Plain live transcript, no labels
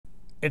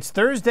It's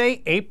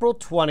Thursday, April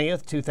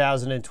 20th,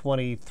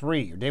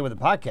 2023. Your Day with the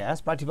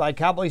Podcast, brought to you by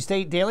Cowboy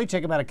State Daily.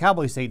 Check them out at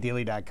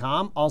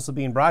cowboystatedaily.com. Also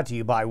being brought to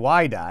you by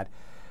WYDOT.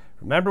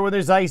 Remember, when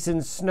there's ice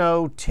and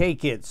snow,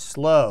 take it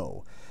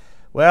slow.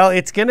 Well,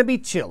 it's going to be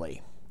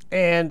chilly,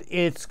 and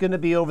it's going to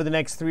be over the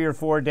next 3 or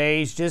 4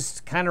 days,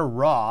 just kind of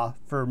raw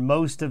for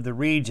most of the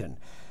region.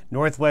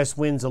 Northwest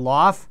winds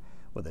aloft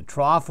with a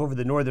trough over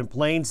the northern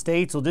plain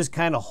states will just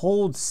kind of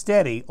hold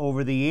steady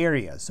over the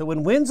area. So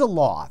when winds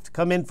aloft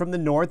come in from the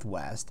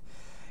northwest,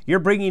 you're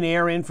bringing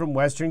air in from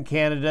western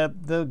Canada,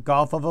 the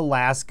Gulf of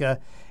Alaska,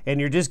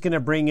 and you're just going to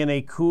bring in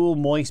a cool,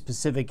 moist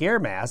Pacific air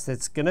mass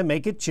that's going to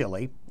make it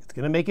chilly. It's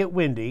going to make it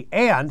windy,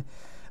 and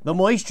the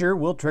moisture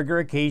will trigger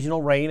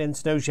occasional rain and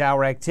snow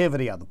shower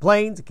activity on the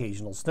plains,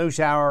 occasional snow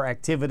shower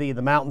activity in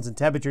the mountains, and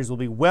temperatures will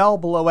be well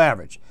below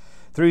average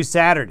through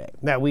Saturday.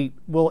 Now, we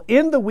will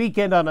end the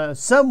weekend on a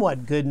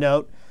somewhat good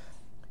note.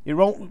 It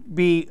won't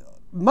be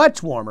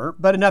much warmer,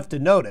 but enough to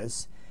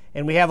notice.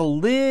 And we have a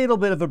little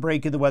bit of a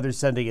break in the weather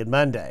Sunday and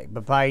Monday.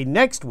 But by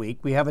next week,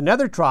 we have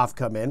another trough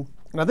come in.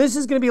 Now, this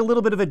is going to be a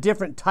little bit of a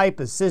different type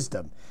of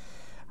system.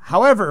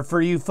 However,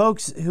 for you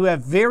folks who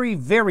have very,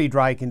 very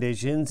dry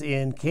conditions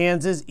in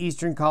Kansas,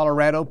 eastern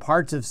Colorado,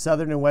 parts of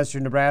southern and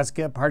western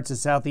Nebraska, parts of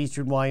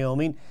southeastern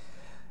Wyoming,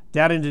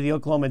 down into the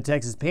Oklahoma and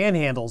Texas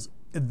panhandles,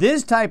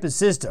 this type of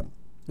system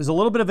is a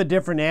little bit of a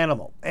different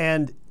animal.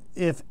 And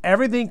if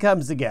everything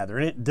comes together,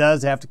 and it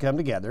does have to come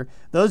together,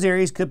 those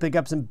areas could pick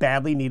up some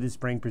badly needed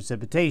spring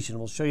precipitation.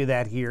 We'll show you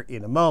that here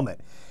in a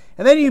moment.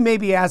 And then you may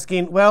be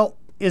asking, well,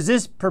 is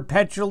this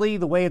perpetually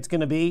the way it's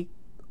going to be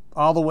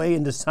all the way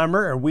into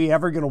summer? Are we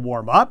ever going to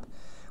warm up?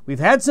 We've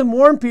had some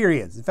warm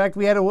periods. In fact,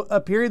 we had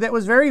a period that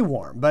was very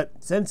warm. But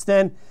since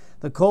then,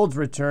 the cold's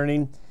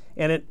returning,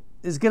 and it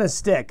is going to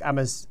stick, I'm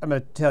going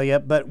to tell you,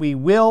 but we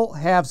will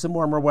have some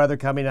warmer weather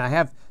coming. I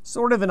have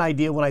sort of an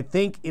idea when I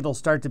think it'll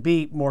start to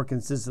be more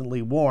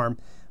consistently warm.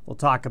 We'll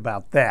talk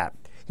about that.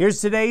 Here's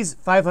today's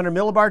 500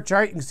 millibar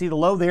chart. You can see the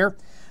low there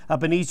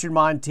up in eastern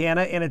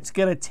Montana, and it's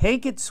going to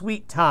take its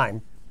sweet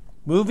time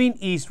moving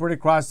eastward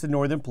across the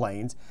northern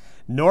plains.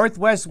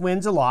 Northwest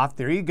winds aloft.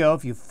 There you go.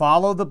 If you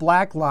follow the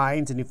black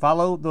lines and you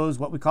follow those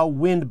what we call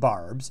wind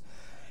barbs,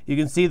 you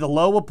can see the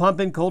low will pump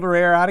in colder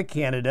air out of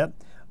Canada.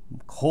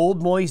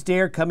 Cold, moist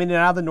air coming in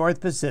out of the North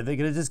Pacific,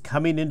 and it's just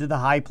coming into the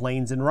high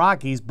plains and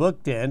Rockies,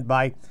 booked in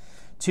by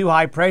two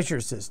high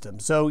pressure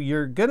systems. So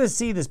you're going to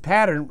see this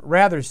pattern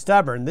rather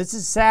stubborn. This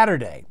is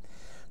Saturday.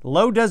 The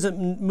low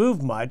doesn't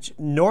move much.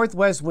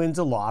 Northwest winds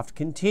aloft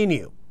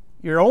continue.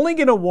 You're only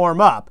going to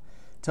warm up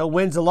till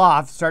winds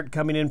aloft start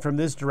coming in from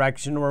this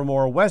direction or a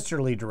more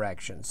westerly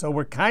direction. So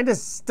we're kind of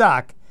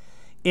stuck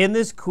in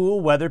this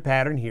cool weather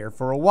pattern here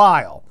for a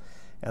while.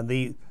 And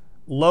the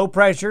low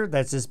pressure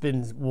that's just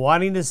been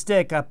wanting to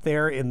stick up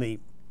there in the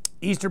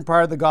eastern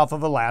part of the Gulf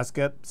of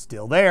Alaska,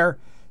 still there,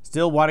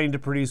 still wanting to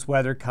produce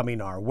weather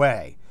coming our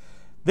way.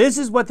 This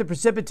is what the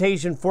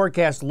precipitation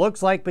forecast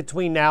looks like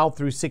between now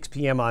through 6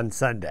 p.m. on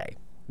Sunday.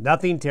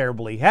 Nothing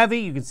terribly heavy.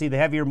 You can see the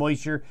heavier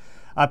moisture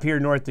up here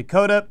in North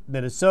Dakota,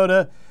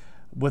 Minnesota,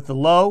 with the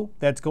low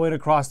that's going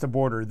across the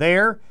border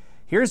there.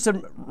 Here's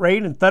some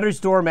rain and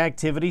thunderstorm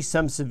activity,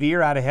 some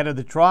severe out ahead of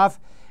the trough.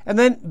 And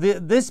then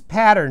this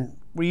pattern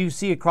where you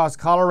see across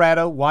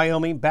Colorado,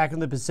 Wyoming, back in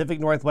the Pacific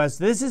Northwest,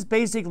 this is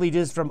basically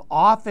just from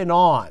off and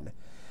on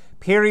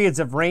periods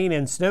of rain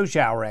and snow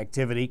shower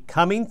activity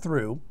coming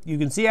through. You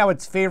can see how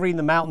it's favoring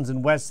the mountains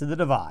and west of the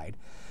divide.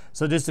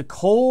 So just a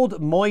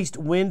cold, moist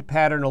wind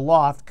pattern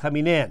aloft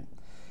coming in.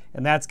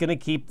 And that's going to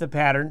keep the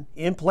pattern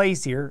in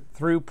place here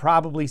through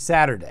probably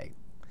Saturday.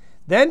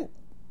 Then,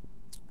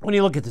 when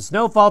you look at the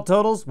snowfall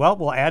totals, well,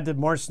 we'll add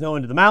more snow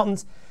into the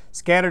mountains.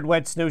 Scattered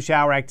wet snow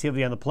shower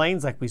activity on the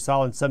plains like we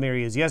saw in some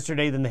areas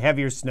yesterday, then the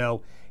heavier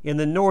snow in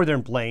the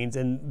northern plains.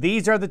 And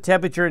these are the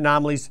temperature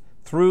anomalies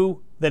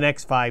through the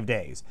next 5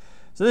 days.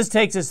 So this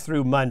takes us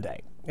through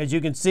Monday. As you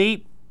can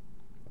see,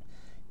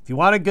 if you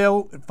want to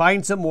go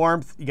find some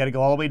warmth, you got to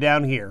go all the way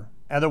down here.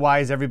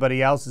 Otherwise,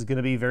 everybody else is going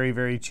to be very,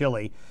 very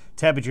chilly.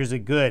 Temperatures a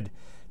good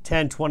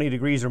 10, 20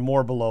 degrees or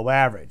more below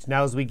average.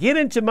 Now, as we get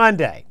into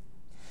Monday,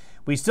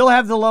 we still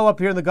have the low up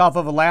here in the Gulf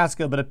of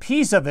Alaska, but a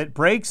piece of it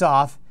breaks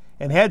off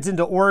and heads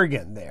into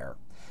Oregon there.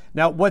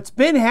 Now, what's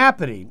been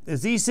happening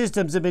is these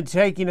systems have been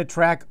taking a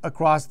track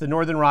across the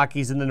northern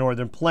Rockies and the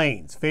northern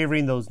plains,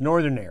 favoring those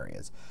northern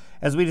areas.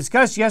 As we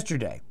discussed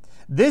yesterday,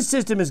 this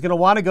system is going to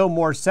want to go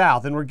more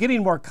south, and we're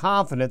getting more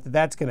confident that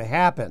that's going to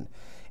happen.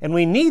 And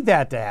we need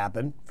that to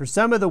happen for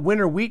some of the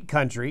winter wheat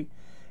country,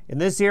 in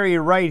this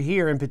area right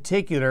here in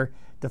particular,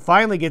 to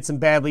finally get some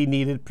badly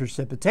needed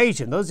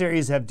precipitation. Those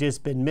areas have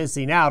just been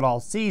missing out all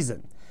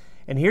season.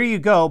 And here you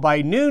go,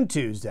 by noon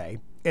Tuesday,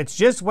 it's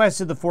just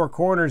west of the Four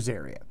Corners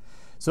area.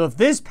 So if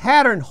this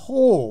pattern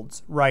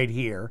holds right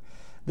here,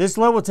 this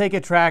low will take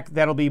a track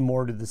that'll be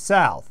more to the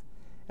south.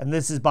 And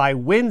this is by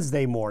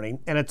Wednesday morning,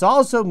 and it's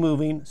also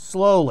moving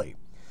slowly.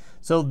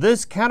 So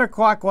this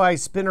counterclockwise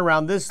spin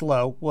around this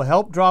low will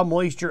help draw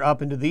moisture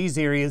up into these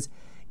areas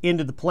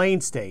into the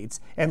plain states.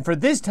 And for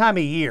this time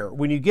of year,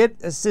 when you get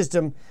a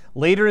system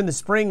later in the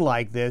spring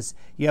like this,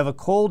 you have a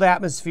cold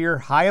atmosphere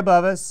high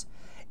above us,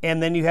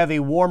 and then you have a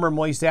warmer,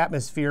 moist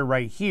atmosphere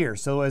right here.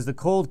 So as the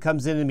cold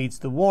comes in and meets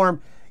the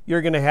warm,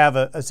 you're going to have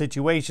a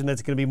situation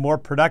that's going to be more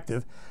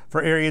productive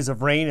for areas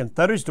of rain and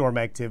thunderstorm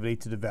activity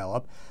to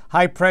develop.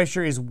 High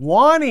pressure is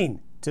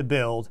wanting to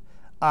build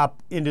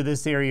up into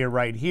this area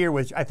right here,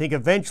 which I think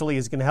eventually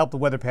is going to help the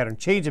weather pattern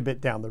change a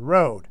bit down the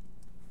road.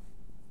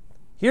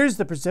 Here's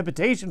the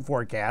precipitation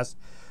forecast,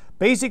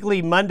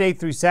 basically Monday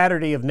through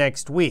Saturday of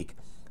next week.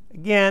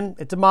 Again,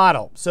 it's a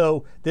model,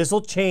 so this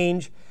will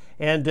change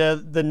and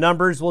the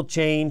numbers will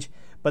change,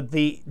 but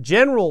the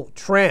general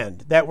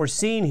trend that we're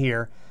seeing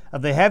here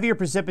of the heavier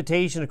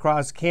precipitation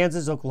across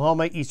Kansas,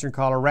 Oklahoma, eastern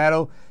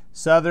Colorado,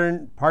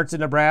 southern parts of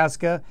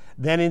Nebraska,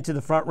 then into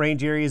the Front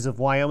Range areas of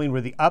Wyoming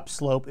where the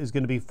upslope is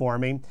going to be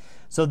forming.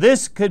 So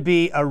this could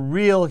be a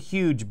real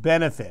huge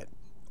benefit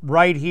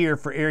right here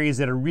for areas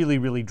that are really,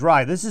 really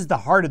dry. This is the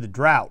heart of the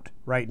drought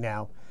right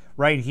now,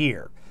 right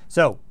here.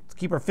 So let's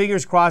keep our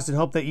fingers crossed and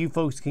hope that you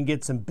folks can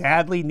get some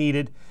badly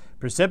needed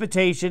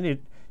precipitation.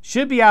 It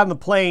should be out in the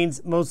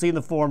plains, mostly in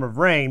the form of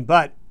rain,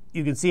 but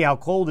you can see how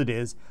cold it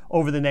is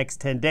over the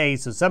next 10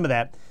 days. So some of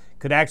that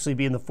could actually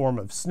be in the form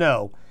of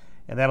snow.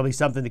 And that'll be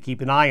something to keep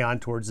an eye on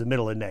towards the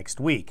middle of next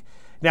week.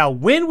 Now,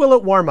 when will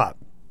it warm up?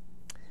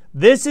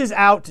 This is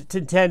out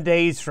to 10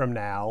 days from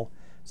now.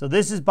 So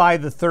this is by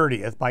the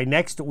 30th, by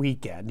next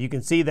weekend. You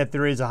can see that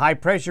there is a high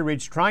pressure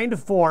ridge trying to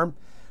form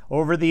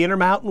over the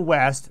Intermountain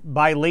West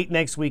by late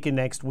next week and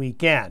next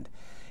weekend.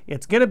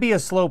 It's going to be a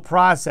slow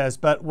process,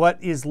 but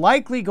what is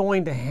likely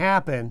going to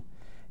happen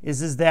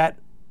is that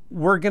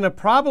we're going to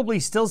probably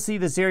still see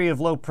this area of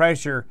low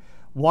pressure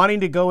wanting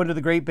to go into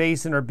the Great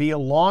Basin or be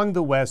along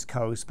the west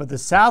coast, but the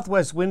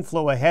southwest wind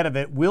flow ahead of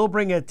it will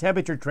bring a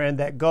temperature trend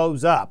that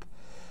goes up.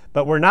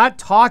 But we're not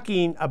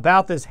talking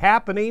about this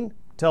happening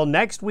till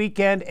next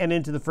weekend and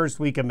into the first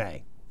week of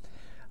May.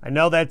 I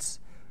know that's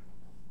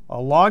a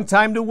long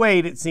time to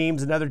wait, it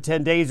seems, another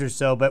 10 days or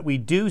so, but we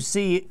do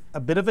see a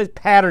bit of a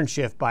pattern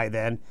shift by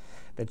then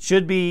that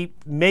should be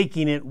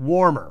making it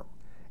warmer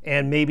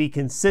and maybe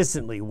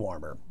consistently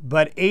warmer.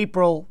 But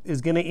April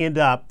is going to end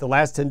up, the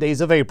last 10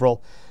 days of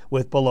April,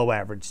 with below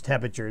average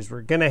temperatures.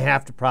 We're going to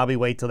have to probably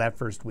wait till that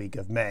first week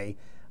of May,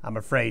 I'm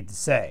afraid to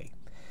say.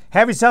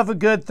 Have yourself a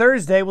good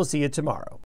Thursday. We'll see you tomorrow.